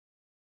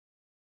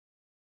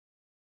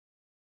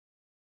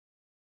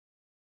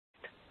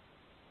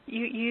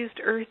You used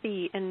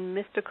earthy and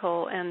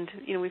mystical, and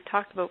we've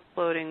talked about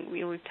floating.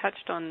 We've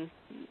touched on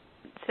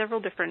several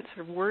different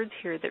sort of words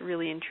here that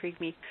really intrigue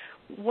me.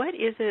 What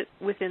is it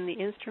within the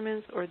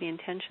instruments or the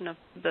intention of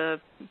the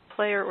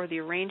player or the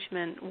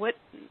arrangement? What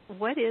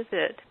is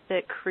it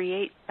that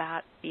creates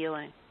that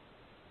feeling?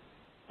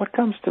 What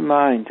comes to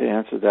mind to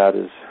answer that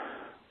is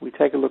we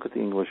take a look at the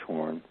English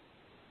horn,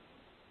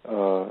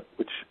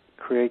 which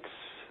creates,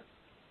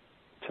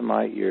 to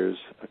my ears,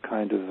 a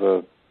kind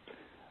of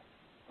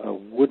a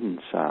wooden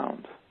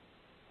sound,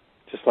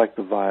 just like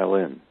the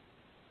violin.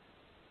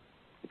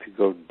 If you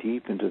go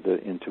deep into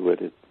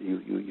it,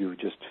 you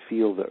just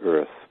feel the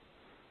earth.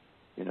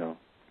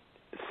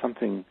 It's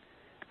something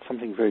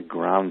very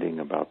grounding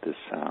about this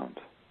sound,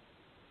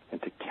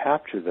 and to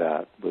capture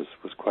that was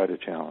quite a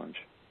challenge.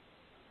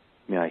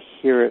 I mean, I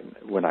hear it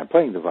when I'm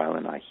playing the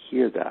violin. I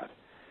hear that.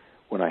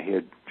 When I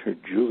hear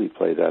Julie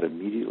play that,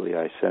 immediately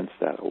I sense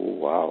that. Oh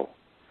wow,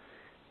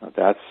 now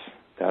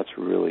that's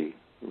really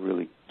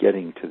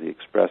getting to the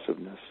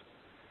expressiveness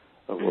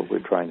of what we're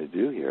trying to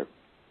do here.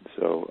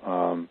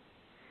 So,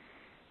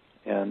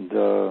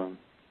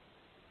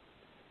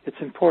 it's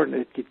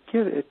important.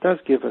 It does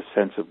give a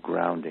sense of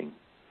grounding.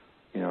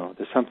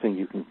 There's something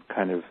you can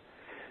kind of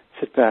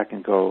sit back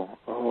and go,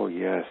 oh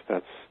yes,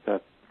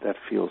 that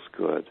feels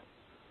good.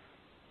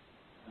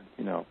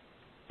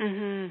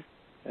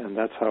 And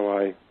that's how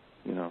I,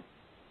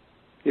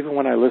 even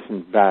when I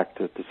listen back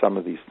to some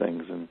of these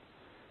things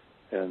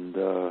and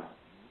to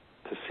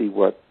see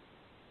what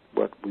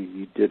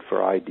we did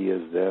for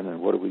ideas then and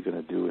what are we going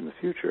to do in the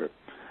future,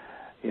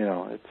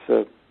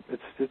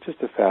 it's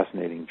just a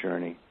fascinating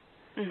journey.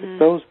 But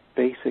those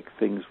basic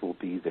things will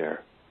be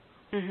there.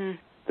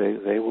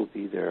 They will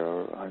be there,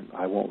 or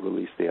I won't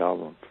release the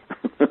album.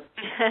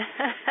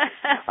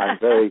 I'm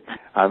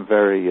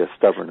very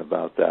stubborn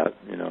about that.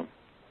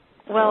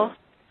 Well,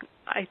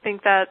 I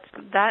think that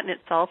in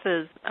itself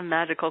is a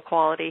magical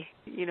quality.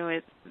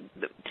 It's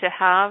to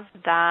have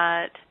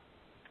that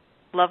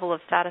level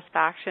of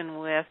satisfaction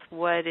with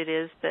what it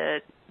is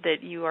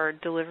that you are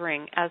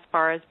delivering, as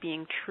far as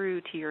being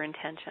true to your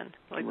intention.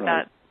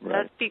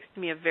 That speaks to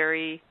me of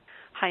very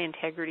high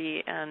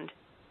integrity, and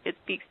it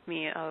speaks to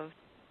me of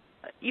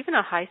even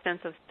a high sense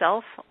of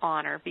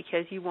self-honor,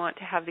 because you want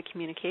to have the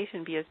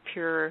communication be as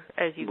pure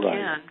as you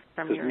can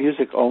from your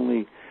music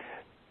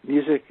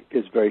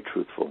is very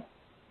truthful.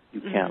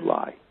 You can't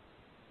lie.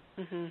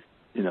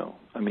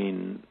 I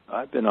mean,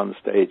 I've been on the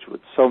stage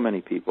with so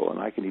many people, and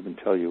I can even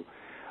tell you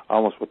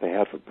almost what they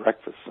had for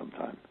breakfast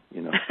sometime.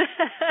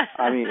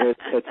 I mean,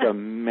 it's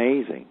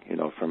amazing.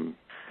 From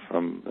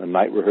a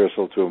night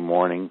rehearsal to a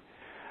morning,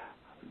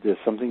 there's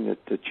something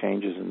that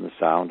changes in the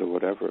sound or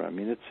whatever. I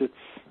mean, it's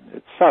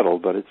subtle,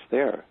 but it's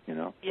there.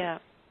 Yeah.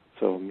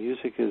 So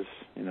music is,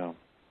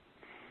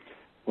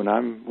 when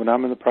I'm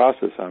in the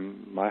process,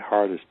 my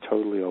heart is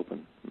totally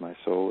open, my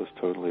soul is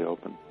totally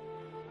open.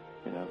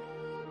 And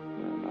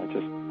I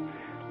just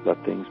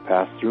let things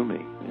pass through me.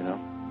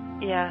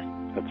 Yeah.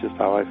 That's just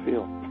how I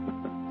feel.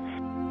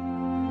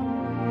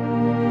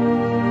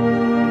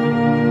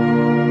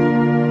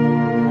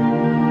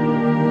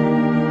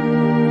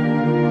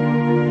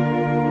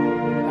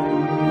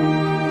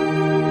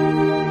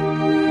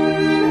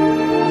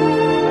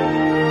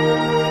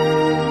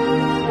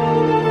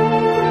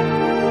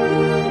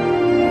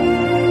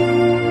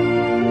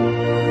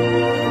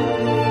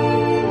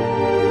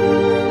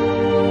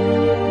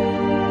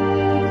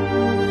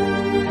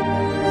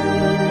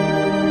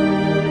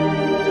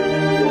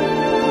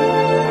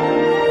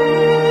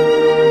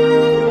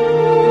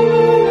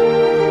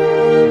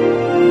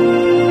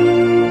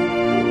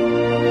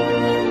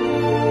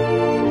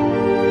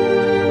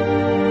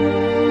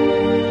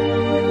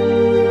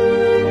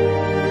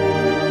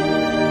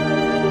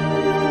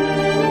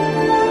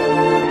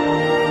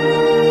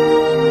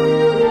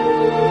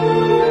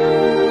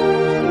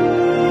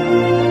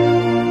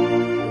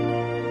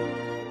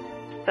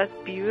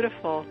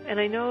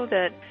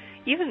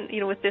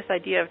 With this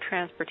idea of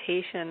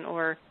transportation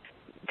or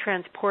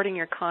transporting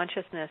your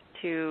consciousness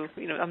to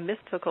a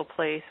mystical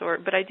place,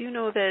 but I do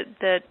know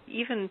that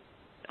even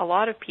a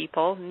lot of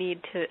people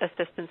need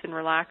assistance in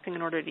relaxing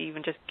in order to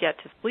even just get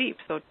to sleep.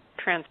 So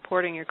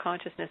transporting your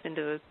consciousness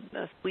into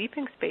a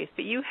sleeping space.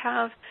 But you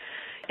have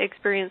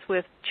experience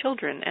with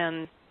children,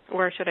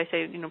 or should I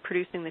say,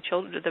 producing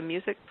the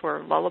music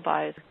for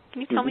lullabies.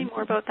 Can you tell me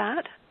more about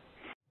that?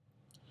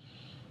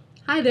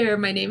 Hi there,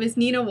 my name is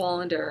Nina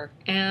Wallinder,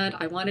 and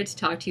I wanted to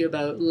talk to you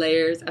about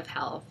Layers of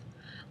Health.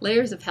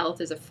 Layers of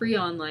Health is a free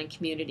online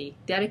community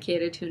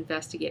dedicated to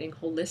investigating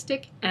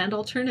holistic and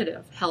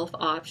alternative health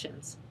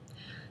options.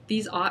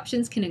 These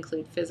options can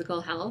include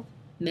physical health,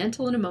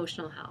 mental and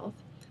emotional health,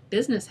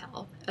 business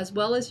health, as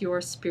well as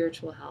your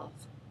spiritual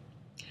health.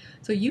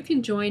 So you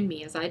can join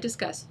me as I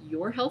discuss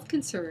your health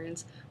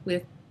concerns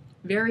with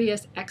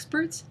various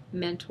experts,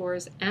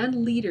 mentors,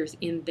 and leaders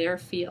in their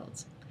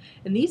fields.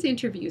 And these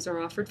interviews are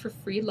offered for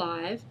free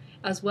live,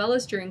 as well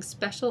as during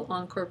special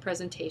encore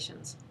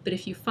presentations. But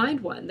if you find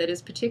one that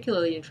is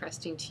particularly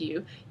interesting to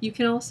you, you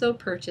can also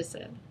purchase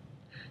it.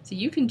 So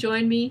you can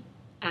join me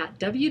at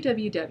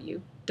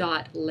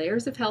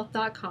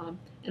www.layersofhealth.com,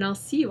 and I'll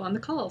see you on the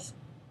calls.